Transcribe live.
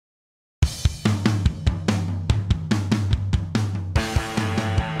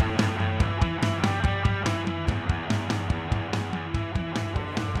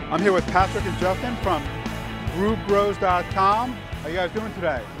I'm here with Patrick and Justin from brewbros.com. How you guys doing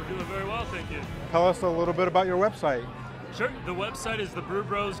today? We're doing very well, thank you. Tell us a little bit about your website. Sure. The website is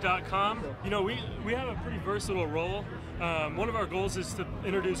thebrewbros.com. You know, we have a pretty versatile role. One of our goals is to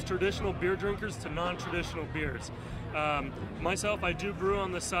introduce traditional beer drinkers to non-traditional beers. Myself, I do brew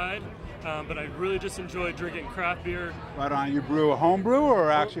on the side, but I really just enjoy drinking craft beer. Right on. You brew a home brew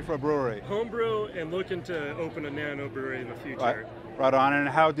or actually for a brewery? Home brew and looking to open a nano brewery in the future. Right on. And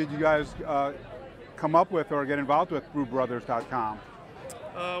how did you guys come up with or get involved with brewbrothers.com?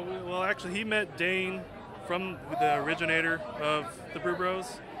 Well, actually, he met Dane from the originator of the Brew Bros.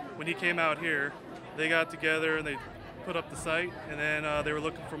 When he came out here, they got together and they put up the site, and then they were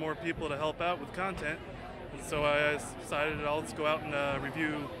looking for more people to help out with content. And so I decided I'll just go out and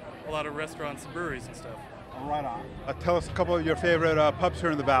review a lot of restaurants and breweries and stuff. Right on. Tell us a couple of your favorite pubs here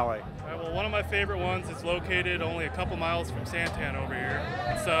in the Valley. Well, one of my favorite ones is located only a couple miles from Santan over here.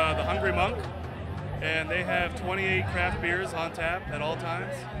 It's the Hungry Monk, and they have 28 craft beers on tap at all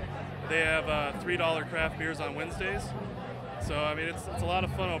times. They have $3 craft beers on Wednesdays. So, I mean, it's a lot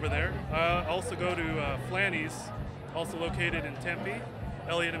of fun over there. I also go to Flanny's, also located in Tempe,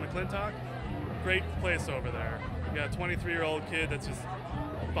 Elliott and McClintock. Great place over there. You got a 23-year-old kid that's just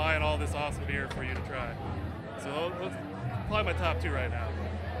buying all this awesome beer for you to try. So that's probably my top two right now.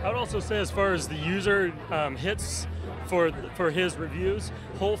 I would also say, as far as the user hits for his reviews,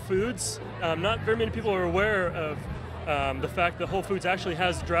 Whole Foods, not very many people are aware of the fact that Whole Foods actually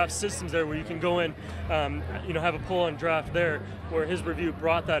has draft systems there where you can go in, have a pull on draft there, where his review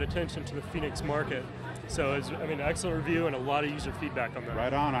brought that attention to the Phoenix market. So it's, an excellent review and a lot of user feedback on that.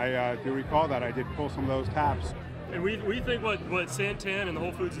 Right on. I do recall that. I did pull some of those taps. And we think what Santan and the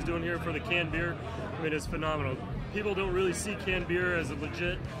Whole Foods is doing here for the canned beer, is phenomenal. People don't really see canned beer as a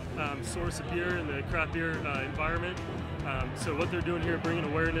legit source of beer in the craft beer environment. So what they're doing here, bringing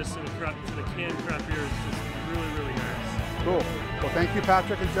awareness to the canned craft beer, is just really, really nice. Cool. Well, thank you,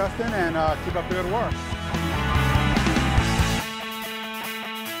 Patrick and Justin, and keep up the good work.